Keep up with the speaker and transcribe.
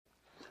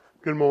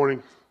Good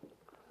morning.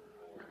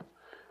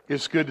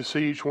 It's good to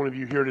see each one of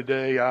you here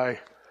today. I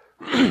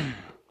got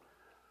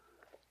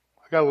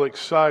a little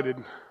excited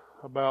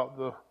about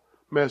the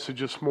message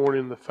this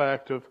morning, the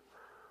fact of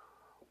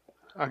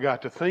I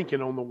got to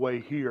thinking on the way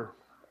here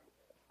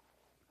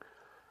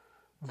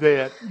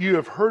that you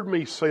have heard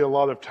me say a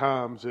lot of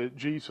times that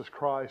Jesus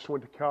Christ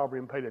went to Calvary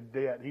and paid a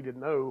debt He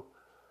didn't owe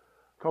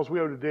because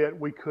we owed a debt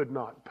we could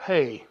not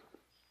pay.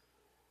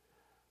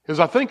 As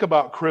I think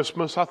about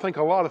Christmas, I think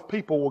a lot of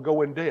people will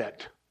go in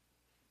debt.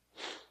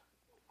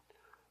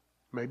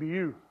 Maybe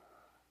you.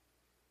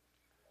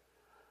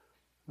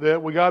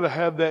 That we got to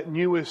have that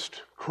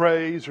newest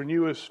craze or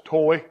newest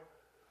toy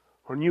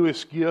or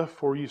newest gift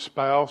for your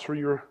spouse or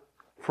your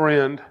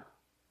friend.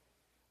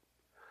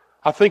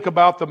 I think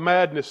about the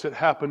madness that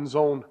happens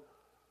on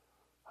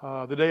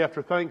the day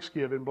after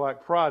Thanksgiving,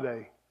 Black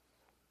Friday,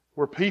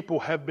 where people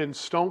have been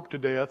stoned to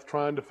death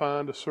trying to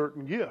find a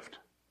certain gift.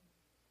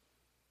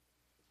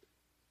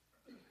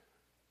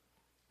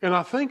 And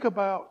I think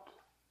about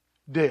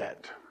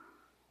debt.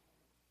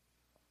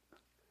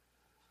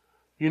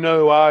 You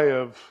know, I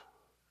have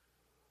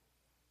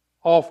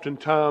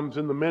oftentimes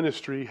in the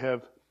ministry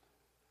have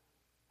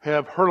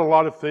heard a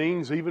lot of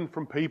things, even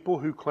from people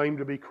who claim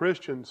to be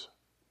Christians.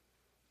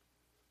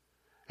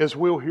 As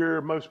we'll hear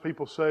most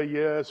people say,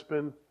 yeah, it's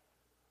been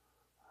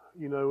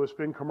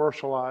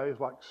commercialized,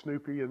 like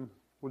Snoopy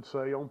would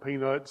say on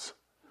Peanuts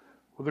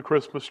with the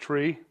Christmas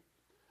tree.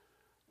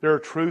 There are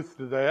truth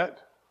to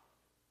that.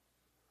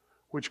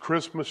 Which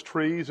Christmas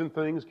trees and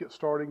things get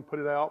starting, put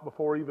it out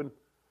before even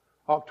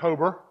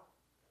October.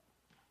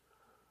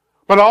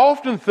 But I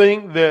often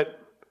think that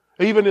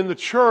even in the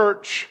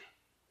church,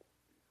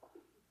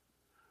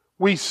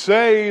 we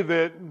say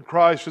that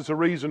Christ is the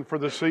reason for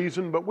the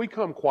season, but we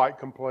come quite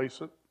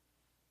complacent.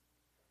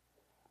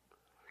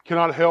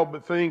 Cannot help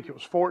but think it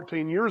was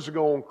 14 years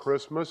ago on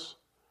Christmas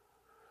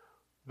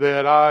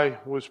that I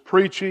was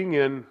preaching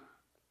and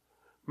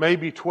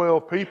maybe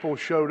 12 people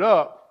showed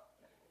up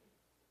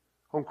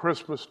on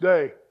Christmas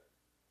Day.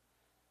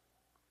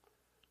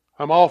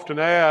 I'm often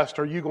asked,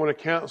 are you going to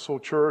cancel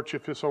church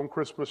if it's on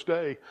Christmas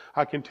Day?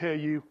 I can tell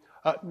you,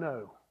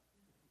 no.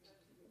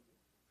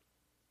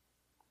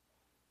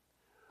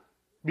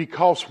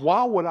 Because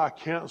why would I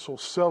cancel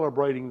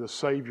celebrating the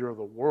Savior of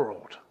the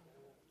world?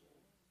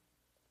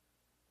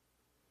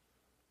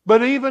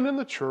 But even in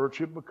the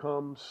church, it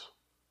becomes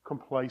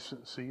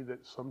complacency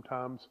that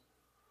sometimes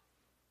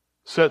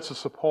sets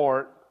us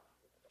apart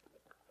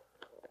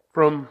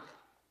from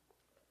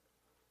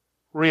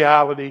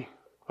reality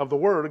of the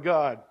Word of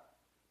God.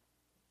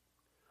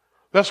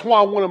 That's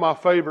why one of my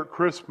favorite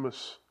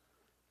Christmas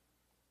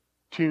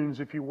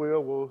tunes, if you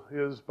will,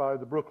 is by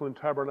the Brooklyn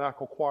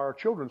Tabernacle Choir,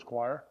 Children's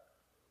Choir,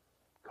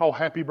 called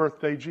Happy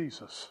Birthday,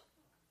 Jesus.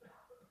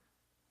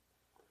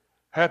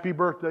 Happy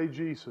birthday,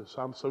 Jesus.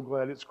 I'm so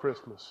glad it's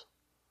Christmas.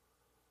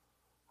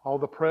 All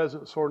the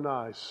presents are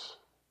nice,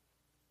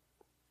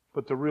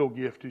 but the real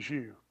gift is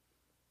you.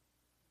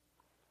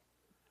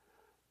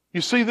 You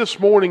see, this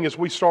morning as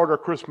we start our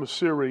Christmas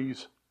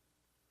series,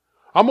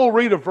 I'm going to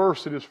read a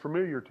verse that is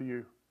familiar to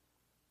you.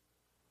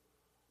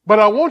 But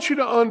I want you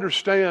to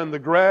understand the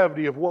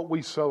gravity of what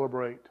we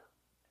celebrate.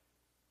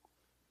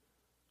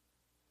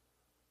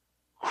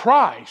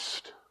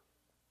 Christ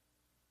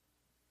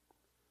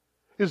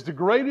is the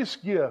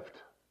greatest gift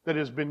that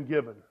has been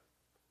given.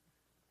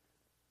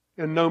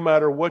 And no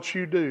matter what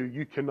you do,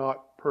 you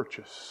cannot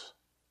purchase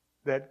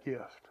that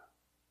gift.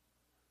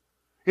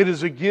 It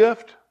is a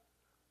gift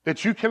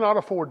that you cannot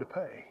afford to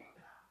pay.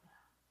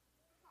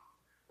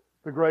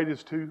 The grade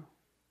is too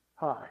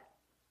high.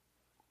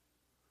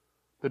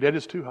 The debt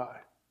is too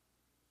high.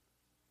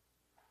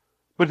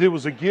 But it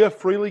was a gift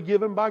freely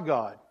given by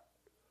God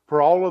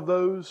for all of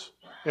those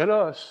and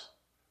us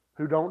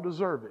who don't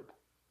deserve it,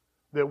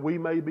 that we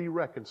may be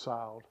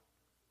reconciled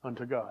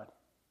unto God.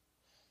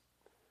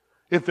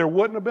 If there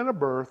wouldn't have been a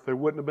birth, there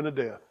wouldn't have been a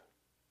death.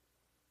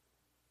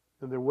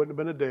 And there wouldn't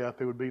have been a death,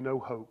 there would be no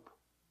hope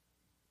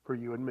for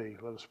you and me.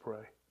 Let us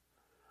pray.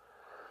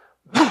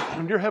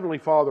 Dear Heavenly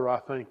Father, I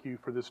thank you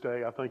for this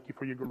day. I thank you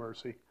for your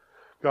mercy.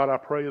 God, I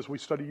pray as we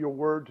study your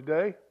word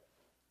today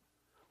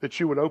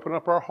that you would open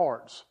up our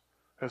hearts,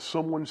 as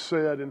someone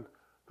said in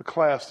the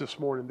class this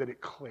morning, that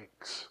it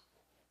clicks.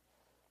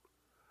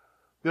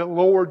 That,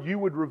 Lord, you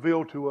would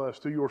reveal to us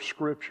through your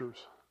scriptures.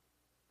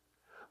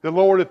 That,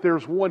 Lord, if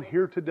there's one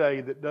here today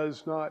that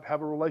does not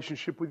have a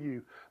relationship with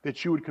you,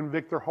 that you would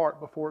convict their heart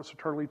before it's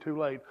eternally too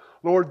late.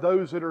 Lord,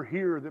 those that are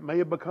here that may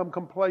have become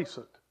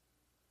complacent,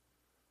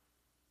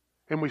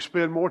 and we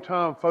spend more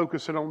time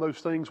focusing on those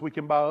things we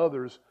can buy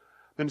others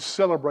than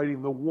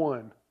celebrating the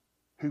one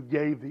who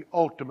gave the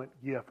ultimate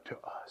gift to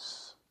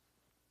us.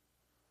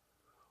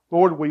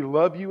 Lord, we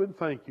love you and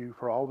thank you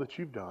for all that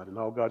you've done. And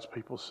all God's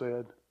people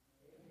said.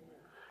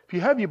 If you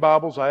have your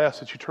Bibles, I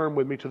ask that you turn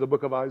with me to the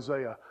book of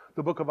Isaiah.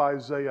 The book of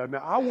Isaiah.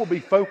 Now, I will be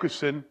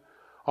focusing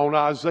on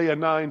Isaiah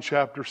 9,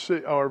 chapter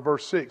 6, or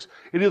verse 6.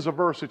 It is a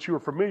verse that you are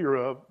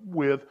familiar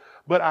with,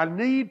 but I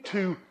need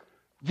to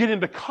get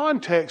into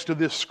context of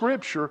this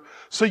scripture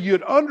so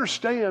you'd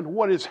understand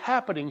what is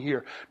happening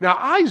here. Now,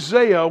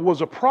 Isaiah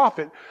was a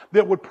prophet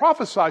that would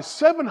prophesy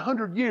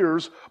 700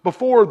 years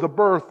before the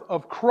birth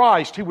of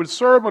Christ. He would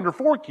serve under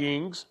 4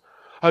 kings,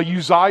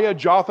 Uzziah,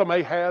 Jotham,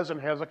 Ahaz, and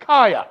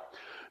Hezekiah.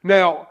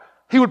 Now,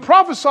 he would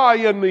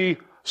prophesy in the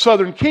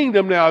southern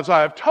kingdom. Now, as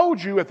I have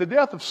told you, at the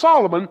death of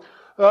Solomon,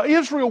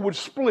 Israel would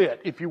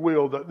split, if you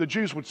will. The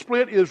Jews would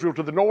split Israel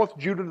to the north,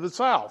 Judah to the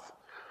south.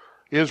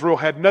 Israel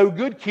had no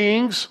good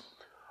kings.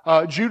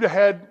 Judah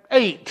had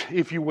 8,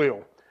 if you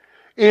will.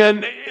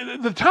 And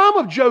the time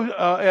of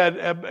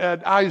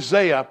at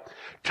Isaiah,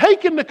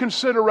 take into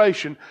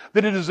consideration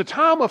that it is a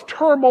time of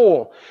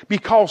turmoil,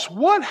 because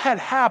what had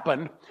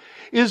happened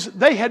is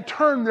they had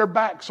turned their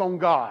backs on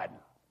God.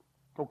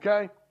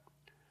 Okay?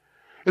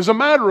 As a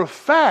matter of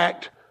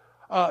fact,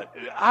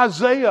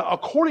 Isaiah,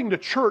 according to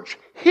church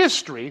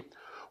history,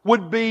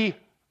 would be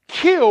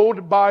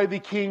killed by the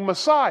king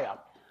Manasseh.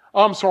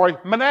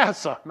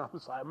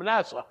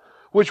 Manasseh,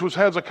 which was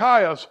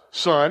Hezekiah's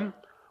son,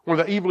 one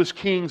of the evilest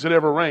kings that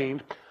ever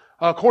reigned.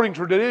 According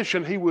to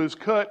tradition, he was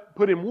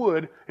put in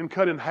wood and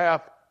cut in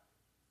half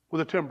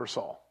with a timber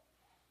saw.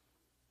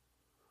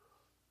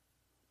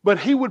 But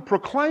he would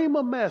proclaim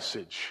a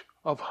message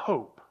of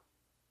hope.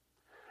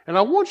 And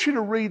I want you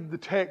to read the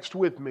text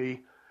with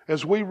me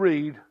as we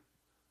read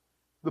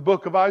the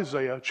book of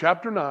Isaiah,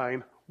 chapter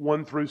 9,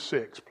 1 through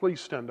 6. Please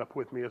stand up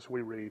with me as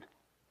we read.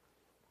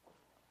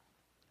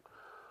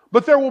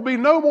 But there will be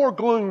no more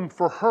gloom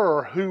for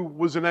her who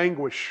was in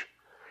anguish.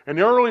 In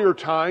earlier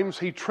times,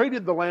 he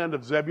treated the land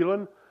of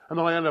Zebulun and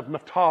the land of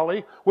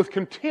Naphtali with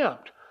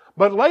contempt.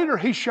 But later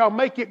he shall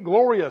make it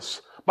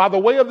glorious by the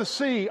way of the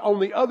sea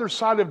on the other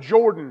side of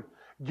Jordan,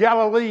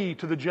 Galilee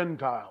to the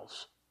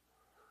Gentiles.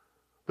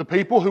 The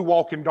people who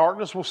walk in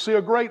darkness will see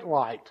a great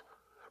light.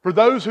 For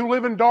those who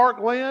live in dark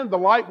land, the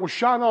light will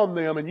shine on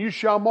them, and you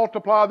shall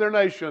multiply their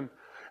nation,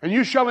 and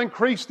you shall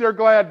increase their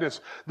gladness.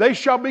 They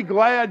shall be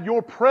glad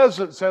your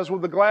presence as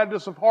with the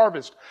gladness of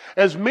harvest.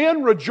 As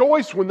men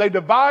rejoice when they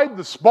divide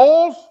the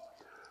spoils,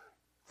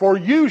 for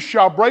you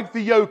shall break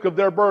the yoke of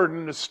their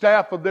burden, the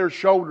staff of their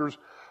shoulders,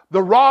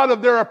 the rod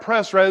of their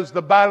oppressor as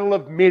the battle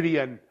of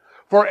Midian.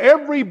 For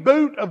every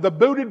boot of the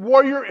booted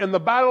warrior in the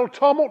battle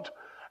tumult,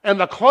 and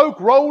the cloak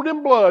rolled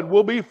in blood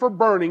will be for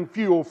burning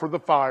fuel for the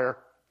fire.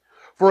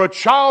 For a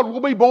child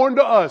will be born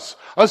to us,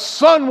 a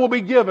son will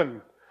be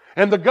given,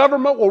 and the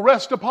government will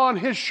rest upon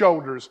his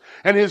shoulders,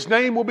 and his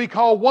name will be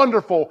called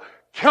Wonderful,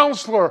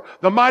 Counselor,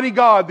 the Mighty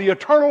God, the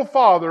Eternal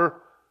Father,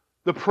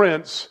 the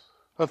Prince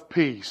of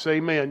Peace.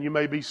 Amen. You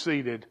may be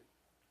seated.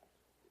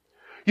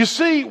 You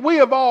see, we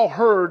have all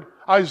heard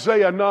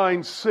Isaiah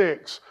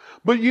 9:6.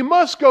 But you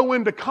must go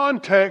into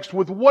context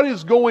with what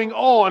is going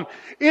on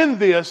in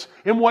this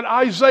and what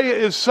Isaiah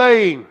is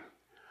saying.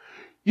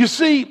 You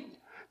see,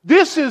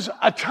 this is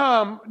a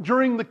time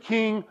during the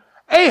king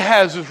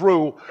Ahaz's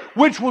rule,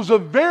 which was a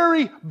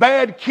very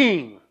bad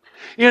king.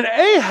 And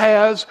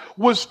Ahaz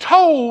was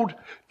told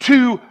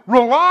to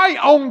rely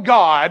on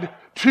God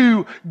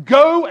to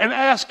go and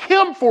ask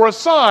him for a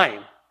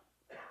sign.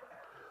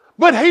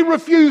 But he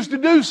refused to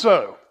do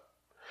so.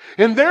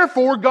 And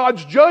therefore,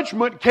 God's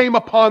judgment came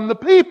upon the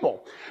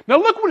people. Now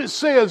look what it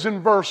says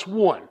in verse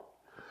 1.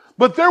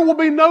 But there will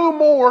be no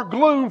more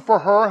gloom for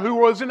her who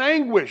was in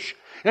anguish.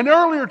 In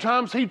earlier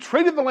times, he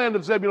treated the land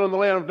of Zebulun and the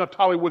land of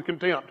Naphtali with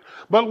contempt.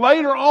 But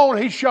later on,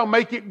 he shall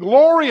make it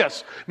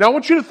glorious. Now I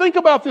want you to think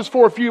about this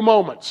for a few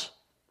moments.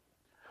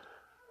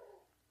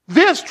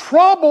 This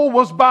trouble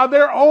was by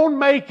their own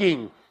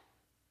making.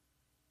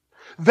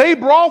 They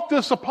brought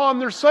this upon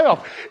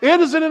themselves.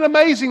 Isn't it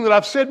amazing that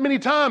I've said many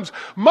times,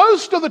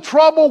 most of the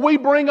trouble we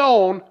bring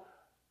on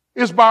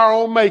is by our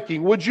own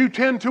making. Would you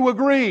tend to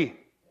agree?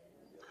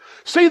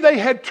 See, they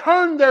had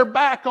turned their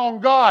back on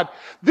God.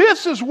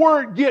 This is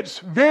where it gets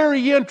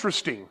very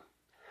interesting.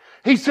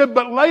 He said,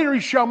 but later he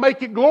shall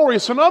make it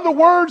glorious. In other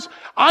words,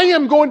 I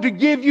am going to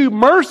give you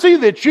mercy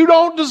that you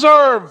don't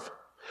deserve.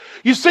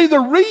 You see,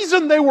 the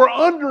reason they were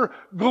under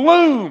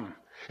gloom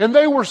and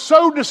they were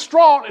so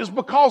distraught is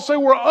because they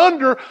were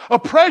under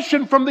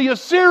oppression from the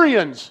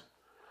Assyrians.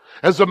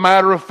 As a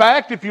matter of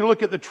fact, if you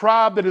look at the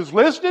tribe that is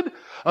listed,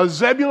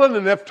 Zebulun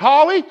and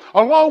Naphtali,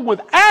 along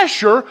with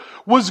Asher,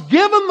 was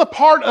given the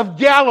part of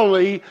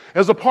Galilee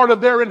as a part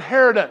of their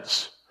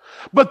inheritance.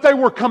 But they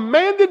were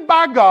commanded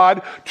by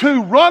God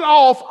to run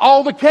off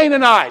all the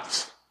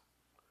Canaanites.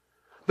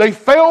 They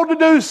failed to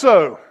do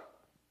so.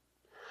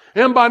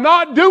 And by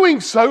not doing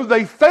so,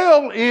 they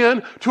fell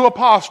into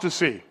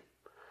apostasy.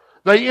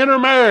 They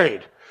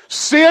intermarried.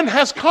 Sin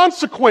has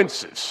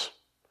consequences.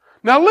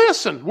 Now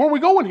listen, where are we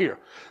going here?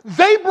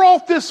 They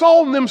brought this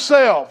on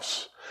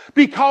themselves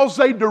because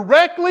they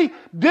directly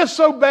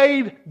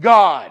disobeyed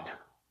God.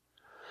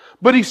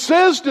 But he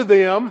says to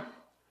them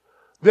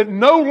that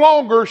no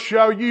longer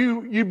shall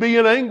you be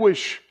in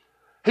anguish.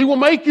 He will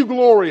make you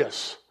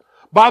glorious.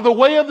 By the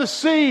way of the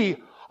sea,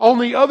 on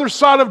the other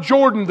side of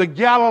Jordan, the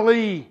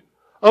Galilee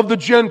of the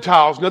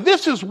Gentiles. Now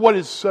this is what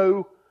is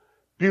so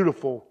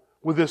beautiful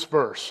with this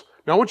verse.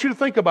 Now I want you to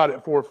think about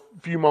it for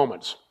a few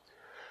moments.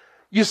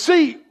 You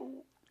see,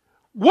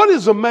 what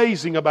is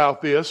amazing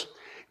about this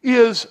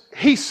is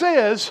he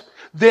says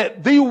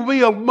that they will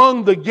be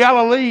among the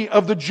Galilee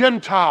of the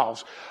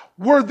Gentiles.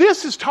 Where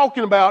this is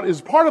talking about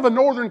is part of the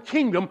northern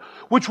kingdom,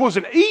 which was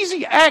an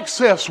easy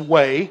access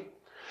way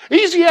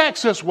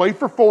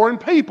for foreign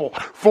people,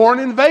 foreign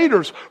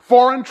invaders,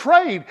 foreign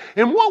trade.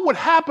 And what would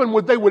happen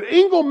would they would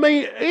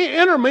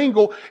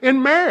intermingle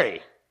and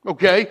marry,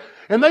 okay?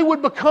 And they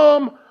would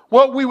become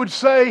what we would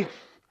say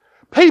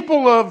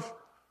people of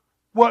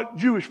what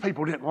Jewish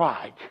people didn't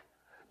like.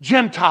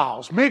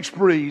 Gentiles, mixed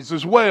breeds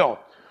as well.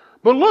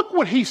 But look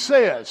what he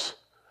says.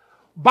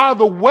 By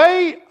the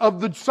way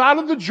of the side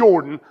of the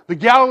Jordan, the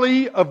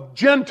Galilee of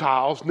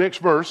Gentiles, next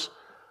verse,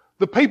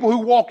 the people who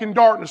walk in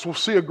darkness will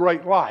see a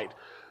great light.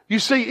 You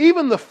see,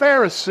 even the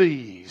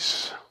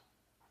Pharisees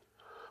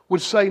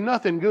would say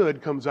nothing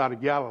good comes out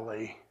of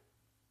Galilee.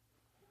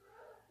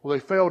 Well, they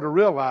fail to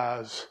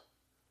realize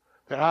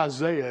that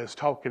Isaiah is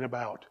talking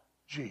about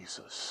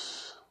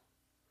Jesus.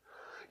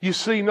 You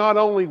see, not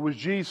only was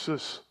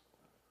Jesus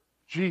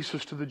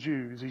to the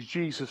Jews, He's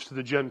Jesus to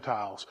the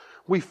Gentiles.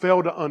 We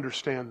fail to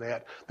understand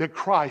that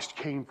Christ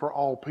came for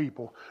all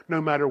people,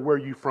 no matter where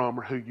you're from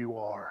or who you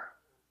are.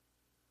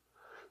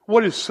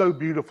 What is so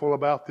beautiful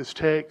about this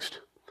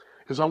text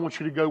is I want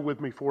you to go with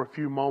me for a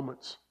few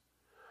moments.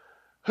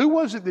 Who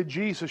was it that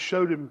Jesus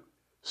showed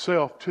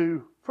Himself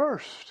to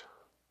first?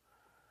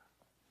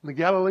 The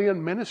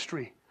Galilean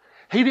ministry.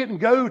 He didn't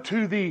go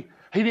to the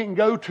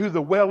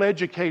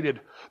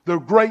well-educated, the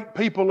great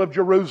people of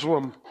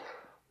Jerusalem,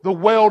 the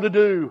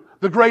well-to-do,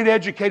 the great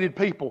educated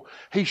people.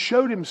 He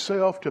showed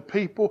Himself to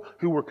people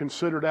who were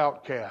considered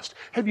outcasts.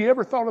 Have you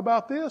ever thought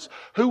about this?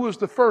 Who was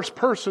the first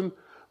person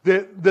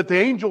that the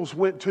angels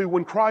went to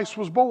when Christ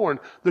was born?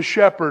 The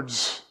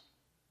shepherds.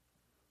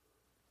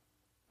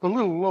 A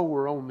little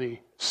lower on the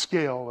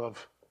scale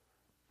of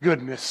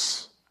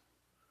goodness.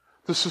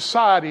 The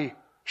society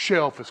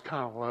shelf is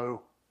kind of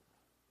low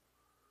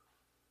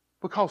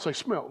because they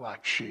smelt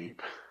like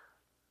sheep.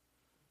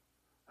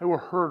 They were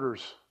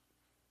herders.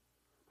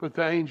 But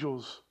the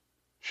angels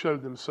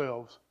showed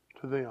themselves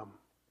to them.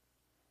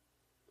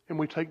 And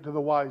we take to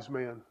the wise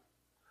men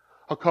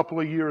a couple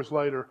of years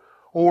later,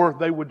 or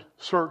they would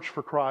search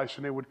for Christ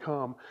and they would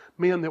come.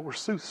 Men that were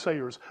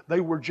soothsayers,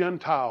 they were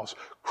Gentiles.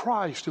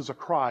 Christ is a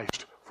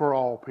Christ for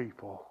all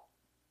people.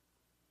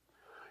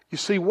 You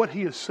see, what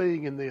he is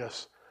saying in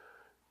this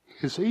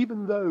is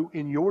even though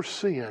in your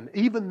sin,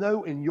 even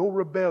though in your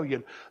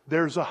rebellion,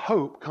 there's a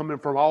hope coming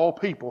from all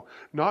people,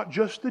 not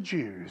just the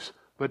Jews,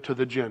 but to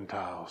the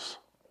Gentiles.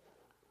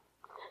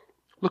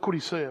 Look what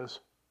he says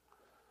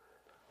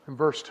in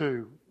verse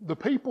 2. The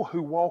people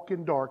who walk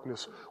in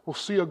darkness will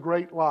see a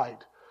great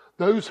light.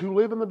 Those who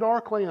live in the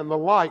dark land, the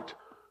light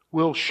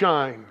will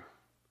shine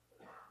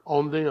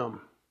on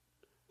them.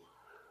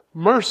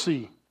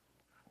 Mercy,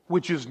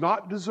 which is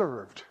not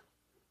deserved,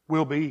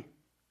 will be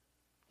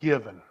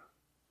given.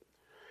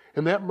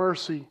 And that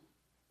mercy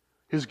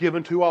is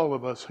given to all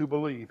of us who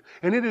believe.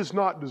 And it is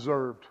not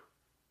deserved.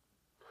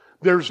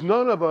 There's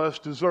none of us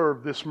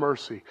deserve this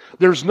mercy.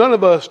 There's none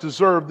of us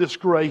deserve this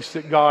grace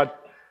that God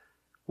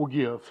will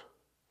give.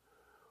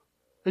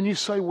 And you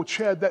say, well,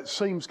 Chad, that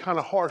seems kind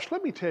of harsh.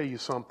 Let me tell you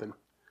something.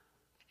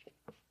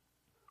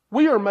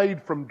 We are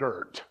made from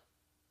dirt.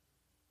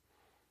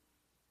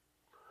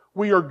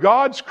 We are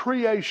God's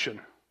creation.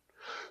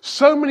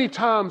 So many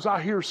times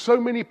I hear so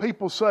many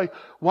people say,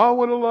 why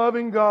would a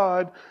loving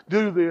God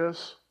do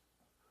this?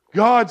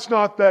 God's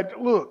not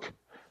that. Look,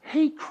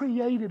 He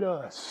created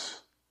us.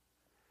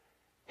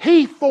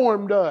 He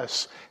formed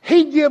us.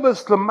 He gave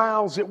us the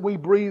mouths that we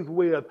breathe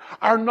with,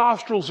 our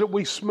nostrils that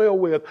we smell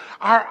with,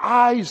 our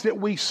eyes that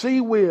we see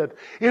with,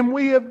 and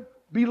we have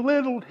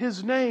belittled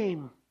His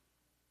name.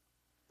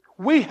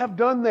 We have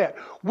done that.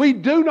 We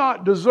do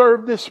not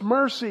deserve this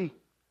mercy.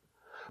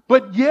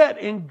 But yet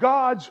in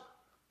God's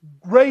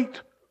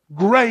great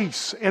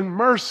grace and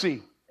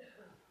mercy,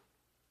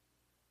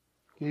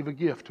 He gave a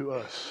gift to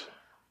us.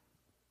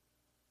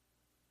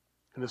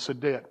 And it's a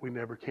debt we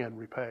never can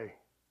repay.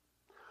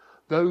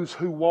 Those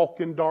who walk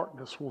in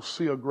darkness will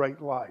see a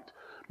great light.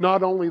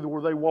 Not only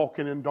were they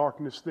walking in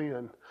darkness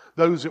then,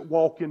 those that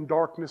walk in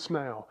darkness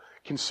now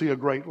can see a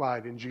great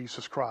light in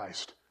Jesus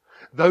Christ.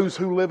 Those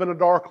who live in a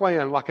dark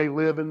land like they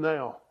live in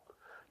now.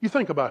 You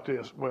think about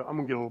this. Well, I'm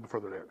going to get a little bit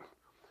further there.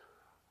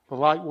 The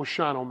light will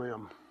shine on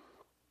them.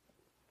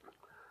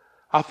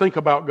 I think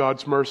about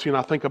God's mercy and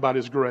I think about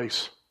His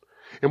grace.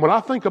 And when I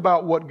think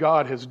about what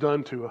God has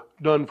done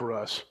for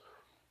us,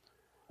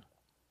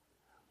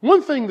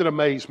 one thing that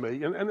amazed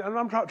me, and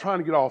I'm trying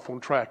to get off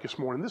on track this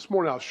morning. This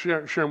morning I was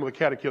sharing with a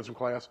catechism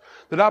class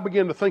that I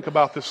began to think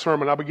about this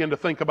sermon. I began to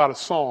think about a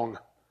song.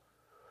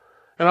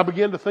 And I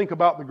began to think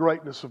about the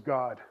greatness of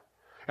God.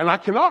 And I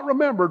cannot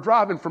remember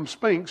driving from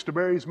Spinks to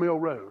Berry's Mill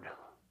Road.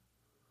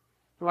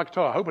 And I can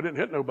tell, I hope I didn't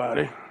hit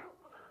nobody.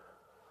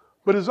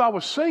 But as I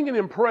was singing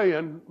and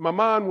praying, my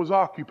mind was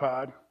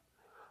occupied.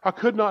 I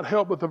could not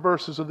help but the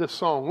verses of this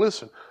song.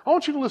 Listen, I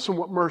want you to listen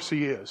what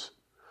mercy is.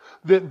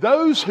 That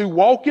those who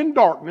walk in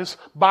darkness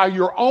by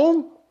your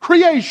own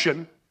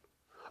creation,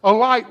 a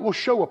light will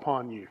show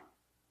upon you.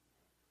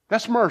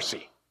 That's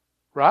mercy,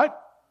 right?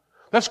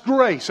 That's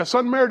grace. That's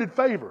unmerited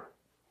favor.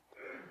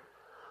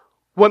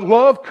 What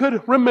love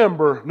could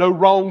remember, no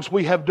wrongs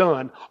we have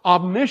done.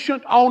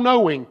 Omniscient,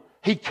 all-knowing,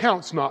 He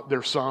counts not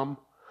their sum.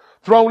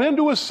 Thrown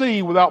into a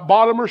sea without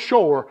bottom or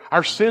shore,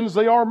 our sins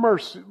they are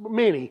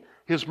many,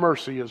 His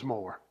mercy is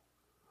more.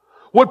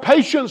 What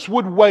patience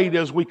would wait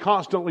as we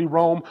constantly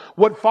roam?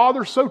 What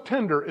Father so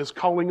tender is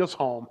calling us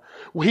home?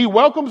 He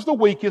welcomes the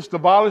weakest, the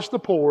vilest, the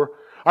poor.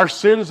 Our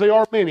sins they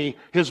are many,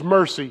 His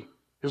mercy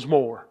is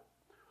more.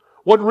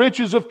 What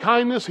riches of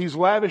kindness He's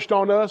lavished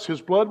on us,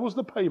 His blood was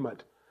the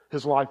payment,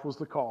 His life was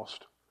the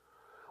cost.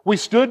 We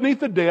stood neath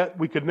the debt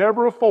we could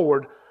never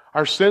afford.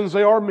 Our sins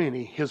they are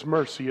many, His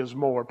mercy is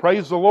more.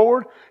 Praise the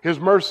Lord, His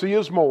mercy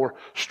is more.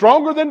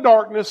 Stronger than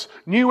darkness,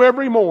 new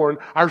every morn.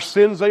 Our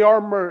sins they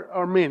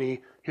are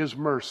many, His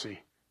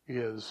mercy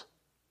is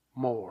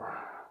more.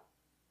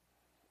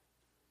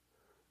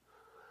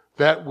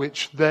 That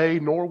which they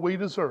nor we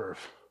deserve,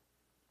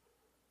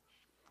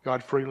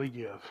 God freely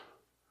give.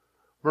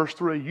 Verse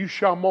 3, you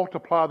shall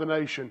multiply the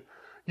nation.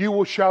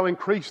 You shall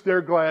increase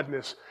their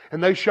gladness,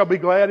 and they shall be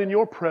glad in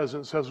your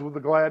presence as with the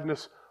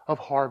gladness of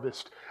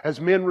harvest,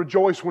 as men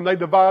rejoice when they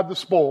divide the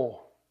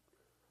spoil.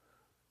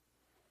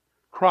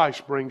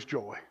 Christ brings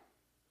joy.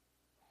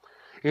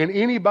 And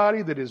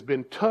anybody that has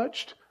been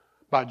touched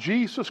by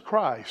Jesus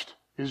Christ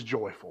is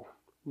joyful.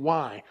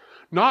 Why?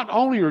 Not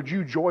only are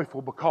you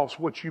joyful because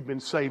what you've been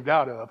saved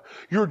out of,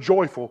 you're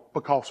joyful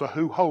because of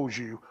who holds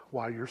you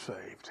while you're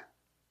saved.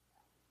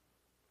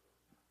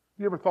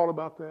 You ever thought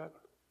about that?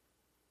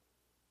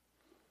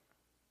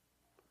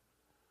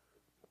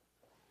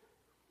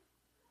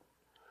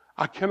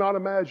 I cannot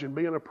imagine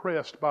being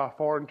oppressed by a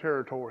foreign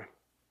territory.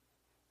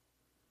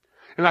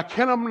 And I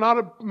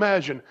cannot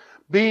imagine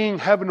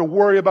having to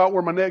worry about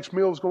where my next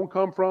meal is going to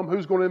come from,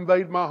 who's going to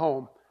invade my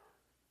home.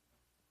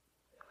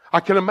 I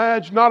can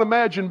not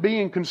imagine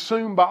being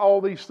consumed by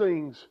all these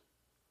things,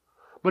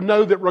 but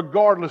know that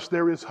regardless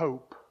there is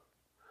hope.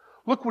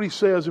 Look what he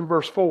says in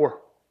verse 4.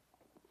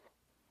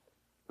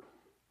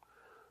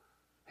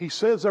 He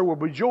says there will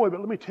be joy, but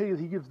let me tell you,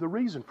 he gives the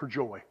reason for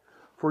joy.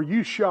 For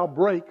you shall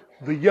break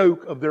the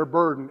yoke of their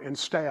burden and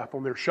staff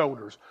on their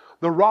shoulders,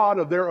 the rod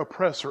of their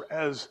oppressor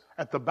as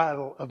at the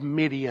battle of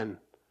Midian.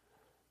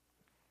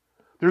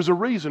 There's a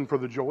reason for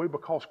the joy,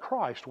 because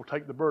Christ will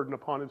take the burden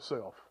upon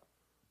Himself.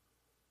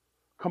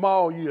 Come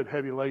all ye that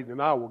heavy laden,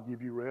 and I will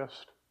give you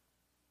rest.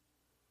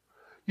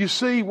 You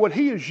see, what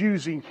he is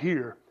using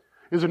here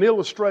is an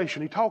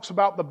illustration. He talks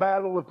about the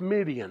battle of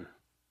Midian.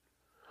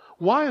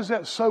 Why is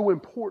that so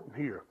important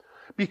here?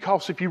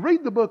 Because if you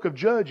read the book of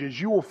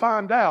Judges, you will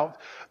find out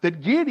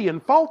that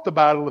Gideon fought the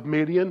battle of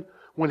Midian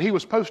when he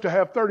was supposed to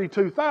have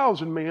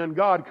 32,000 men.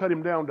 God cut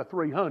him down to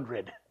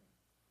 300.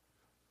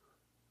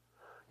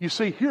 You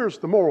see, here's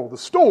the moral of the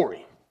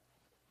story.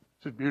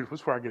 This is beautiful.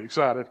 This is where I get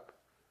excited.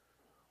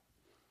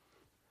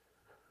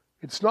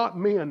 It's not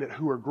men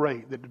who are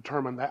great that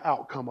determine the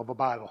outcome of a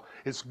battle.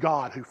 It's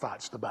God who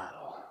fights the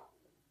battle.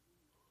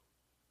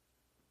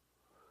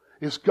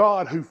 It's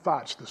God who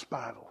fights this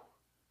battle.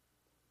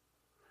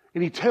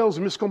 And He tells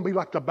them it's going to be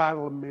like the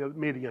battle of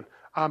Midian.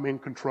 I'm in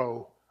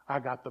control. I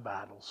got the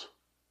battles.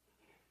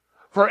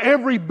 For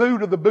every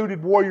boot of the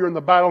booted warrior in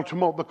the battle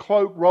tumult, the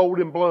cloak rolled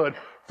in blood,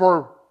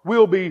 for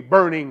will be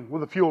burning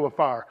with the fuel of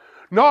fire.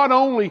 Not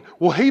only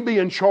will he be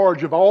in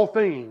charge of all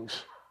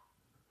things,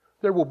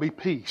 there will be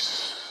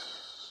peace.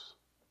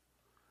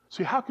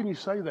 See, how can you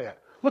say that?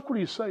 Look what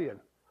he's saying.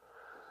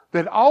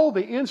 That all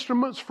the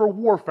instruments for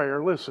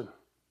warfare, listen,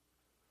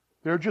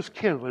 they're just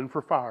kindling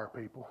for fire,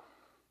 people.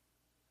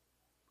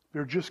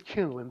 They're just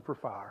kindling for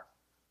fire.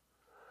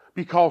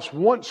 Because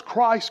once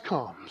Christ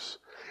comes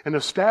and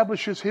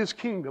establishes His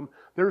kingdom,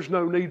 there's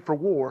no need for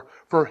war,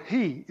 for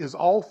He is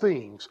all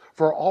things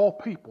for all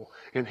people,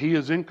 and He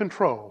is in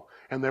control,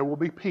 and there will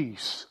be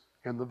peace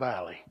in the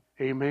valley.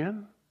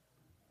 Amen?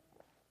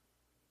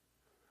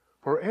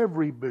 For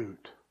every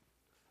boot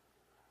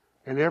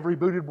and every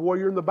booted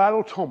warrior in the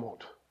battle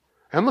tumult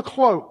and the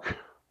cloak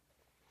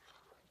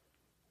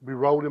will be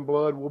rolled in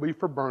blood, will be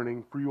for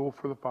burning, fuel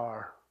for the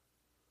fire.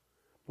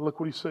 Look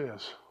what he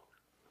says.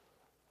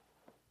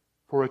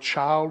 For a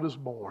child is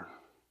born.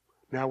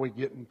 Now we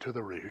get into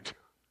the root.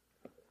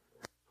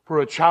 For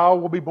a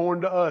child will be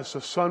born to us,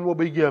 a son will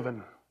be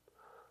given.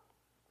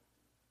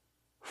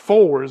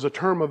 4 is a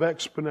term of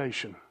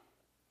explanation.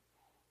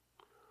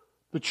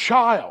 The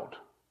child,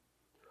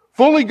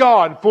 fully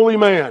God, fully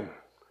man.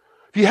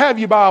 If you have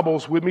your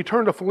Bibles with me,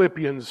 turn to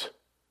Philippians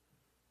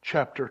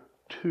chapter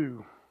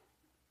 2.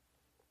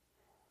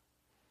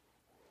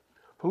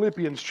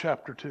 Philippians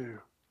chapter 2.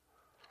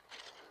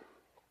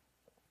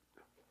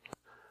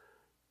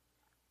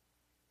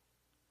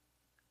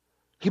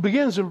 He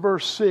begins in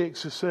verse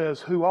 6, it says,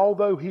 who,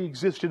 although He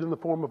existed in the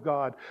form of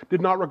God,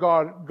 did not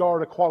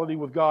regard equality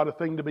with God a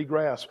thing to be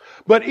grasped,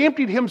 but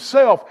emptied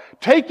Himself,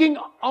 taking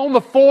on the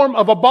form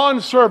of a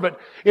bondservant,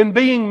 in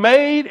being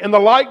made in the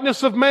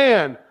likeness of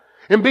man,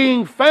 and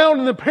being found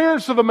in the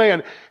appearance of a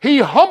man. He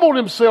humbled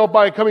Himself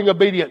by becoming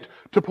obedient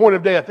to point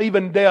of death,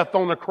 even death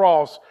on the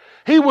cross.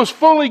 He was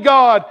fully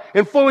God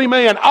and fully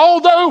man.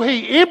 Although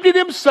He emptied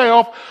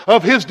Himself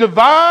of His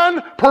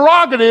divine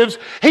prerogatives,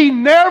 He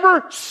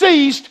never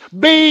ceased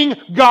being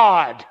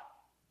God.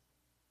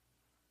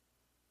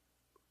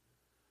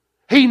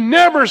 He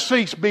never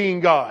ceased being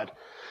God.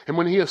 And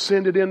when He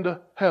ascended into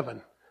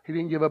heaven, He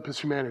didn't give up His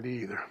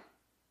humanity either.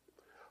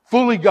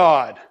 Fully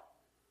God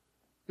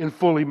and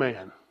fully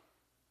man.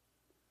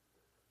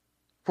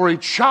 For a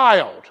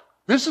child,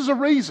 this is a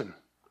reason.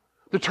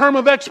 The term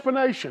of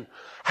explanation.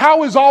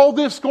 How is all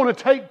this going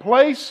to take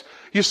place?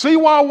 You see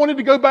why I wanted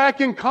to go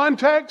back in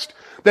context?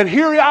 That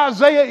here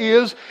Isaiah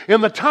is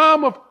in the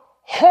time of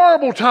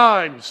horrible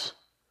times.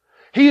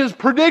 He is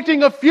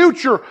predicting a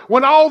future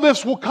when all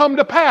this will come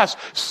to pass.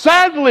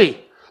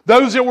 Sadly,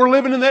 those that were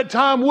living in that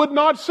time would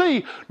not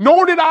see.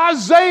 Nor did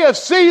Isaiah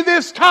see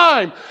this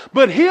time.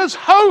 But his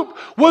hope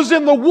was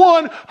in the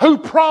one who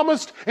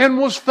promised and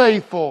was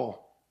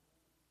faithful.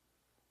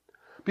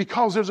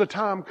 Because there's a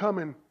time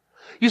coming.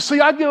 You see,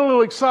 I get a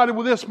little excited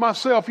with this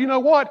myself. You know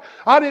what?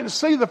 I didn't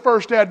see the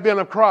first advent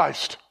of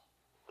Christ.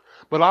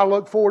 But I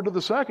look forward to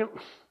the second.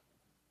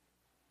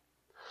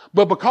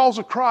 But because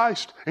of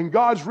Christ and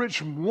God's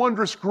rich,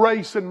 wondrous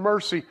grace and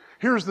mercy,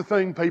 here's the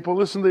thing, people.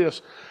 Listen to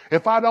this.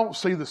 If I don't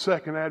see the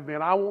second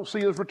advent, I won't see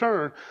His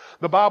return.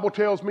 The Bible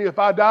tells me if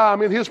I die,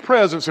 I'm in His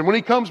presence. And when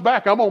He comes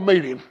back, I'm going to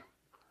meet Him.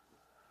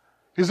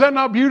 Is that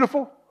not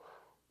beautiful?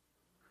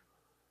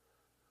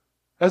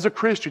 As a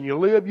Christian, you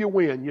live, you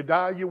win. You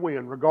die, you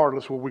win,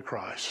 regardless will be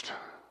Christ.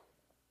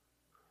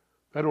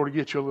 That ought to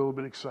get you a little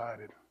bit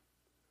excited.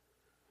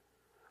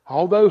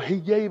 Although He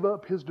gave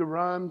up His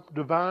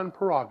divine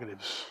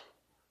prerogatives,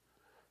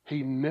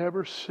 He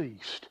never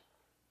ceased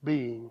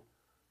being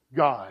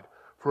God.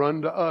 For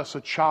unto us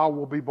a child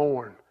will be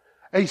born.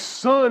 A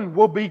son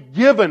will be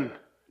given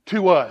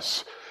to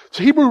us.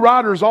 So Hebrew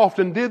writers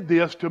often did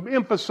this to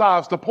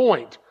emphasize the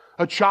point.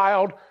 A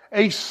child,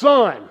 a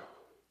son.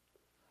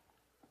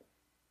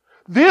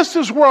 This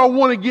is where I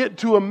want to get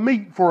to a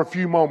meat for a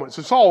few moments.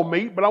 It's all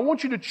meat, but I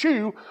want you to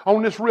chew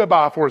on this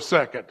ribeye for a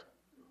second.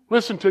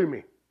 Listen to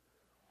me.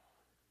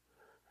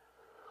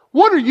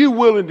 What are you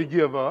willing to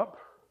give up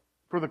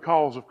for the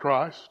cause of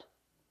Christ?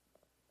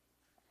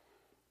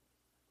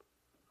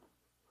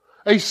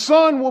 A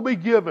son will be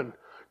given.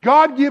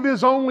 God gave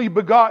His only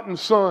begotten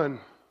Son.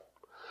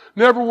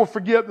 Never will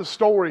forget the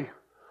story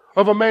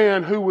of a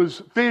man who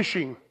was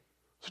fishing.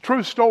 It's a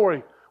true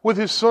story. With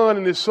his son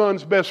and his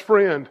son's best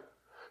friend.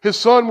 His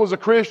son was a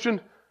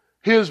Christian.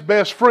 His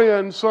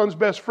son's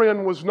best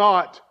friend was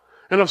not.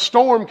 And a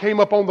storm came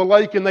up on the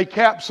lake and they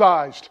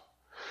capsized.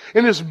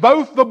 And as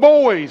both the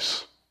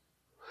boys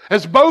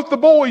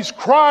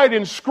cried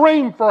and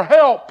screamed for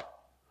help,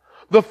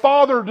 the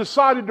father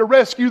decided to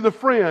rescue the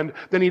friend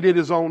than he did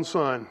his own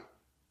son.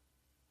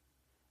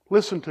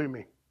 Listen to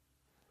me.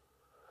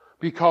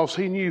 Because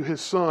he knew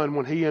his son,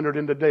 when he entered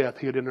into death,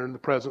 he had entered in the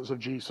presence of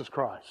Jesus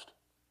Christ.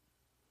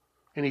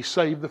 And he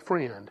saved the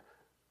friend.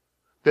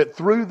 That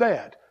through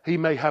that, he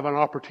may have an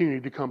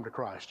opportunity to come to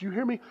Christ. You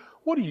hear me?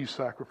 What do you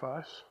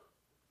sacrifice?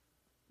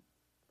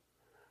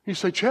 You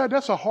say, Chad,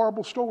 that's a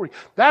horrible story.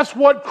 That's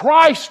what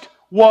Christ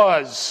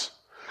was.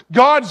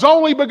 God's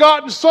only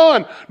begotten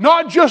Son.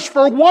 Not just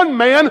for one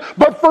man,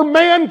 but for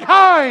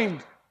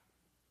mankind.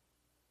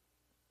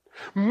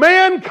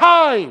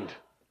 Mankind.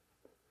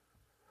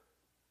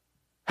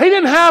 He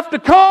didn't have to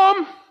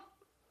come.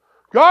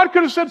 God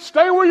could have said,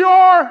 stay where you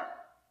are.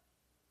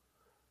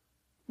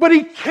 But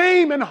He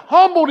came and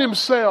humbled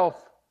Himself.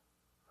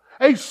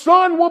 A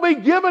son will be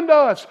given to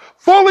us.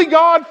 Fully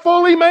God,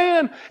 fully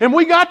man. And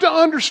we got to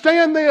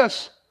understand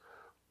this.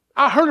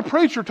 I heard a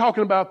preacher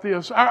talking about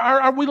this.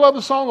 We love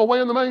the song,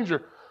 Away in the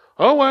Manger.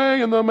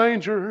 Away in the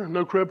manger,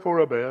 no crib for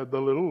a bed, the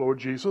little Lord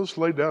Jesus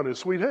laid down His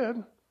sweet head.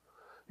 You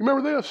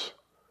remember this?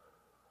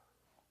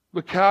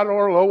 The cattle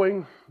are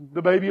lowing,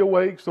 the baby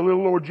awakes, the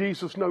little Lord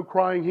Jesus no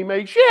crying He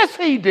makes. Yes,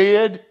 He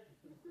did.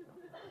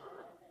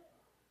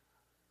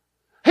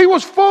 He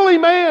was fully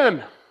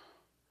man.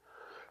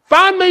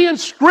 Find me in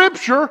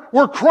Scripture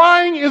where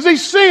crying is a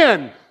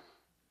sin.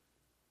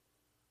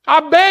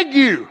 I beg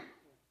you.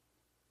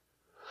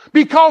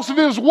 Because if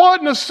it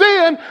wasn't a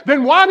sin,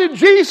 then why did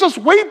Jesus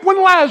weep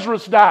when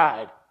Lazarus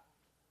died?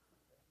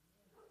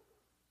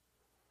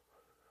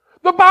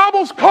 The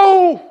Bible's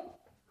cool.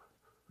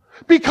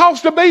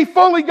 Because to be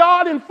fully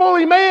God and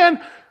fully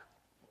man,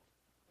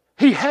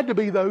 He had to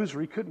be those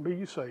or He couldn't be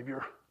your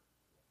Savior.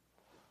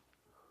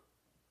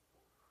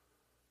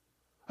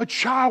 A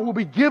child will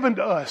be given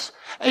to us,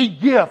 a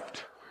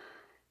gift.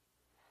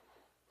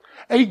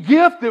 A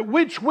gift that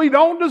which we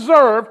don't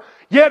deserve,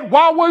 yet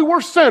while we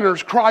were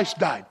sinners, Christ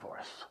died for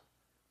us.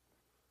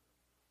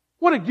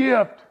 What a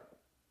gift.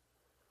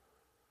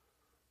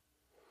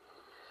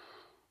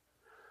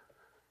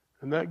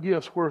 And that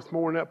gift's worth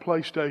more than that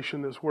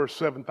PlayStation that's worth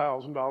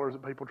 $7,000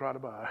 that people try to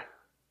buy.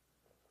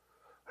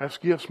 That's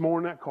gifts more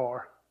than that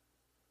car.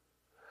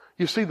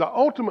 You see, the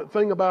ultimate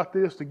thing about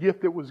this, the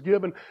gift that was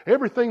given,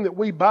 everything that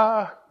we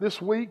buy this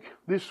week,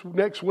 this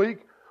next week,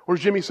 or as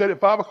Jimmy said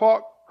at 5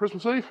 o'clock,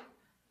 Christmas Eve,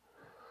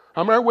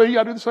 I'm right with you.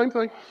 I do the same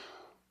thing.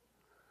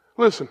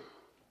 Listen,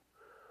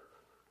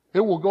 it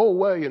will go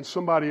away and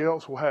somebody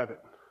else will have it.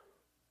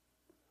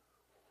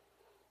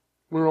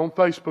 We were on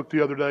Facebook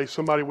the other day.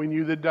 Somebody we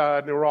knew that died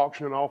and they were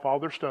auctioning off all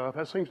their stuff.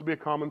 That seems to be a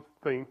common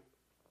theme.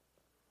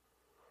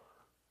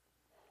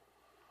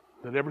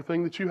 That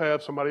everything that you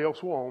have, somebody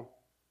else will own.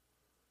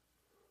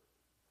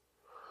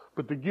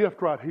 But the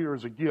gift right here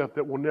is a gift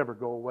that will never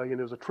go away and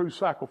is a true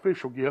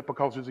sacrificial gift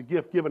because it's a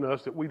gift given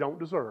us that we don't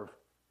deserve.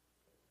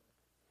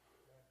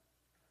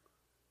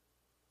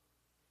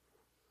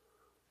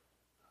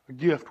 A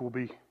gift will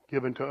be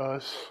given to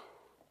us.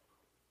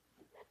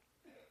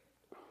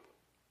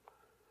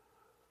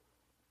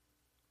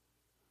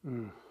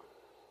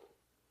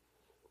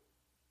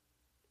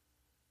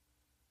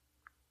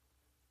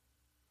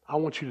 I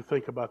want you to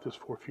think about this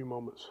for a few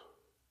moments.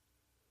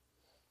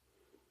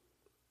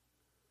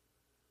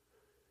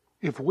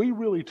 If we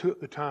really took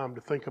the time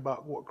to think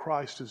about what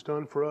Christ has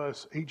done for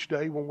us each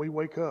day when we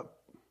wake up,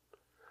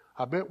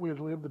 I bet we'd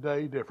live the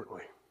day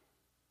differently.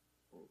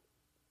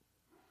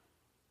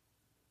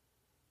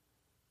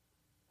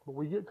 But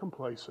we get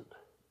complacent.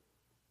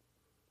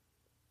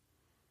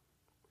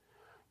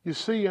 You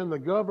see, and the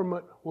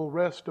government will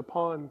rest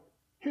upon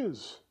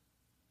His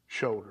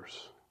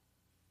shoulders.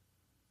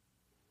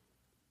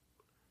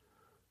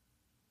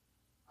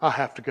 I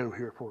have to go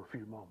here for a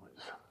few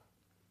moments.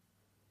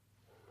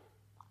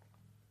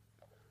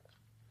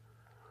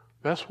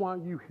 That's why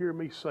you hear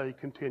me say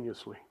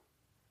continuously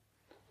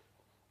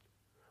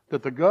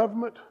that the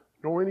government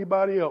nor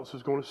anybody else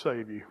is going to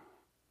save you.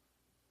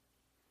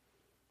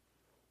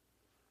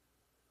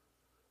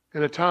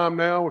 In a time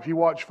now, if you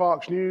watch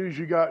Fox News,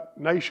 you got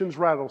nations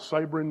rattled,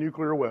 sabering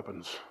nuclear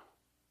weapons.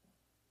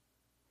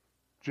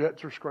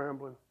 Jets are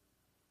scrambling.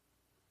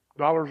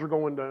 Dollars are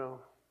going down.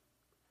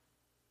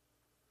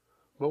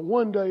 But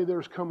one day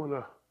there's coming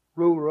a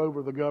ruler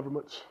over the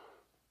governments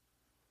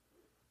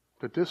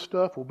that this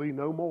stuff will be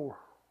no more.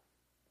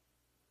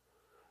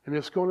 And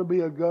it's going to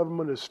be a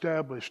government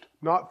established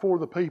not for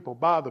the people,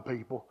 by the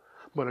people,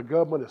 but a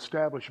government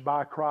established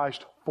by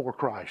Christ for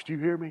Christ. You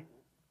hear me?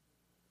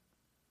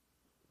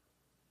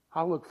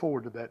 I look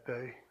forward to that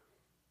day.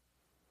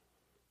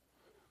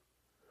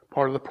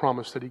 Part of the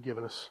promise that He's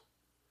given us.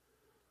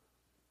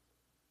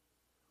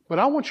 But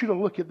I want you to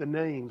look at the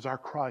names our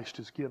Christ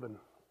has given.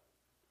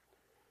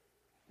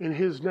 And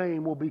His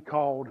name will be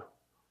called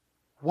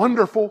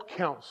Wonderful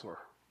Counselor.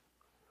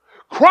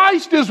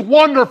 Christ is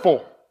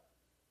wonderful.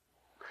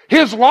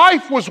 His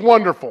life was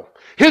wonderful.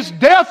 His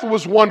death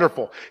was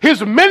wonderful.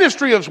 His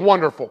ministry is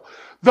wonderful.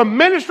 The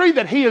ministry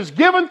that He has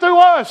given through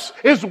us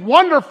is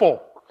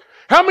wonderful.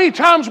 How many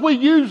times we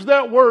use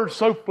that word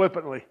so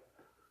flippantly?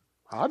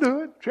 I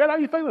do it. Chad, how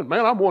you feeling?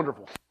 Man, I'm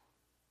wonderful.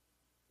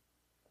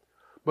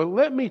 But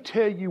let me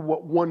tell you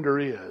what wonder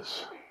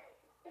is.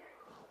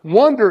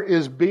 Wonder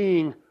is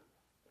being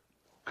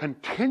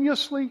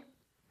continuously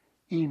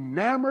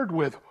enamored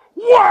with,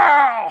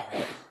 wow!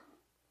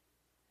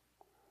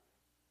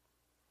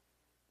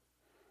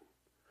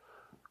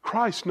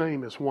 Christ's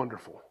name is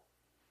wonderful.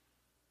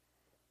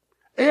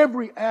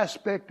 Every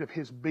aspect of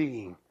His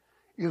being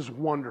is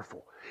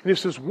wonderful. And it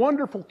says,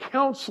 Wonderful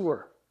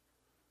Counselor.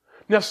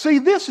 Now see,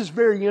 this is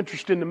very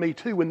interesting to me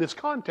too in this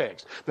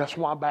context. That's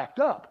why I backed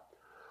up.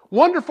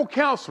 Wonderful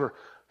Counselor,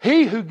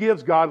 He who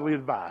gives godly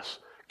advice.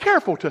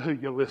 Careful to who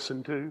you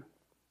listen to.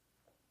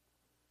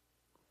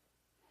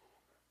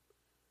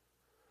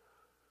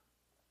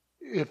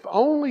 If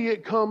only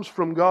it comes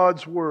from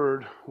God's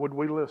Word, would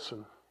we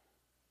listen?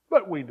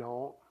 But we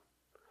don't.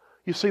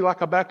 You see,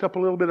 like I backed up a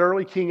little bit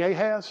early, King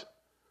Ahaz,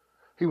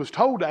 he was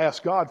told to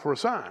ask God for a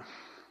sign.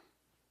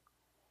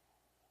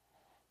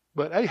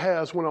 But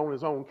Ahaz went on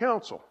his own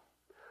counsel.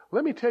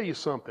 Let me tell you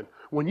something.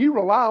 When you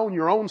rely on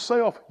your own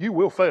self, you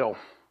will fail.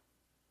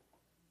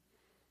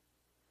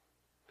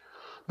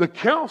 The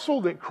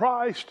counsel that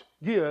Christ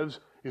gives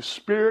is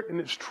spirit and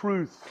it's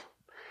truth.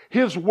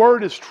 His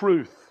word is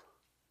truth.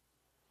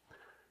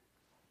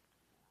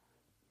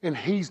 And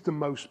He's the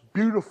most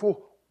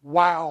beautiful,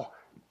 wow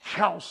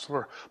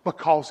counselor,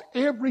 because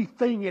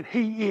everything that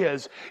He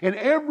is and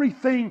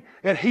everything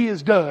that He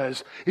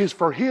does is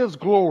for His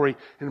glory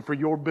and for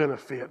your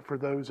benefit, for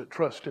those that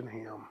trust in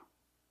Him.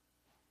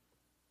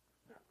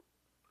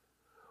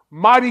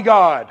 Mighty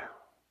God.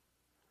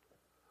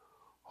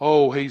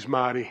 Oh, He's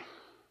mighty.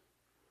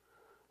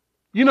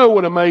 You know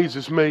what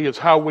amazes me is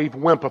how we've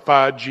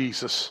wimpified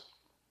Jesus.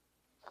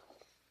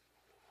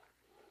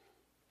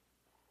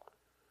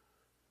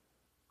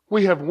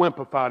 We have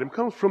wimpified Him. It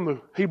comes from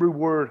the Hebrew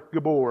word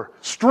gabor.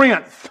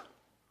 Strength.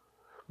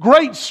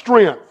 Great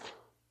strength.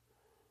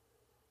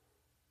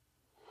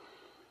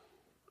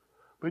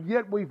 But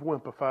yet we've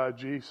wimpified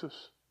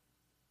Jesus.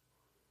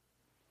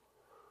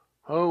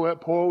 Oh, that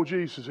poor old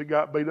Jesus, he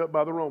got beat up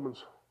by the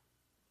Romans.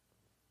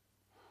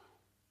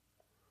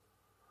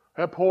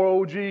 That poor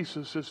old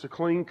Jesus is the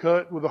clean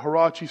cut with the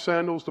Huarache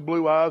sandals, the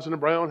blue eyes, and the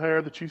brown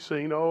hair that you've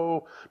seen.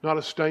 Oh, not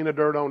a stain of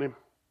dirt on him.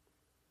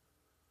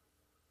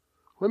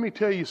 Let me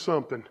tell you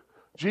something.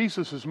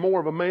 Jesus is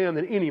more of a man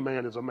than any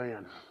man is a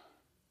man.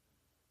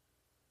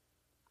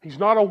 He's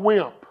not a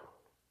wimp.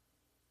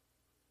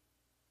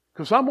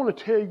 Because I'm going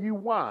to tell you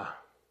why.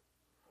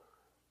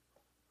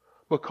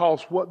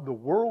 Because what the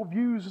world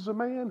views as a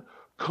man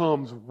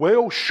comes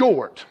well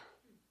short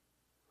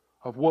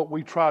of what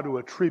we try to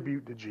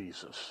attribute to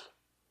Jesus.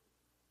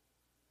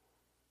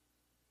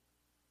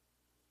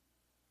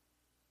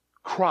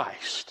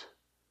 Christ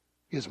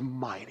is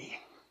mighty.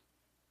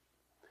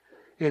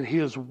 And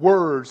His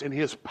words and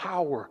His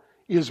power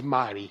is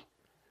mighty.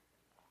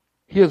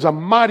 He is a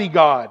mighty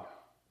God.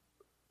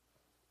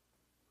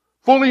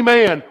 Fully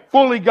man,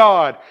 fully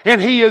God.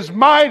 And He is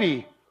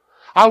mighty.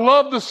 I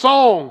love the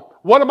song,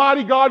 "What a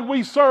Mighty God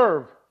We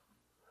Serve."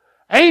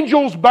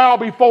 Angels bow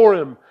before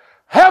Him.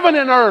 Heaven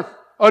and earth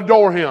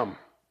adore Him.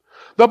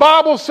 The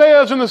Bible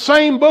says in the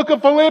same book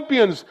of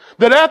Philippians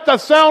that at the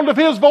sound of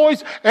His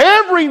voice,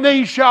 every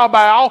knee shall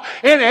bow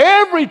and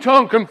every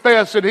tongue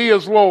confess that He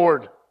is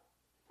Lord.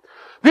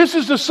 This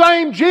is the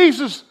same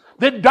Jesus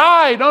that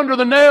died under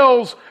the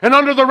nails and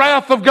under the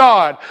wrath of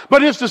God.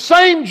 But it's the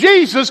same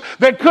Jesus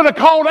that could have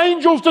called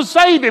angels to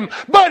save Him,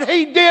 but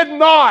He did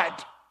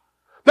not.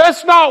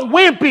 That's not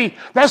wimpy,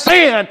 that's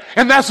in,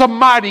 and that's a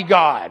mighty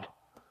God.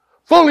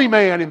 Fully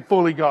man and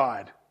fully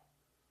God.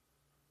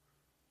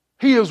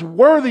 He is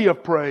worthy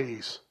of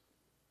praise.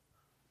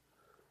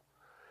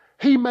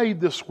 He made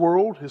this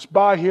world. It's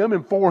by Him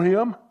and for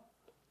Him.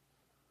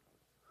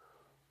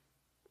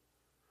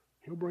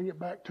 He'll bring it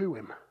back to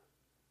Him.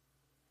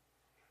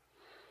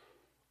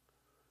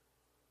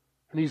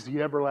 And He's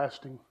the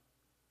everlasting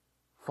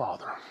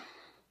Father.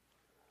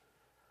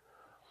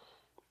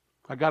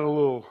 I got a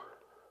little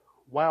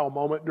wow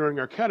moment during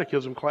our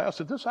catechism class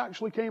that this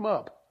actually came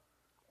up.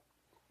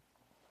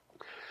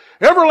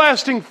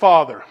 Everlasting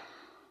Father.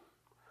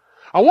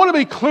 I want to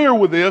be clear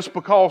with this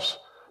because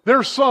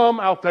there's some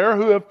out there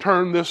who have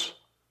turned this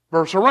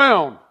verse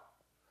around.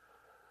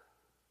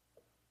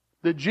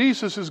 That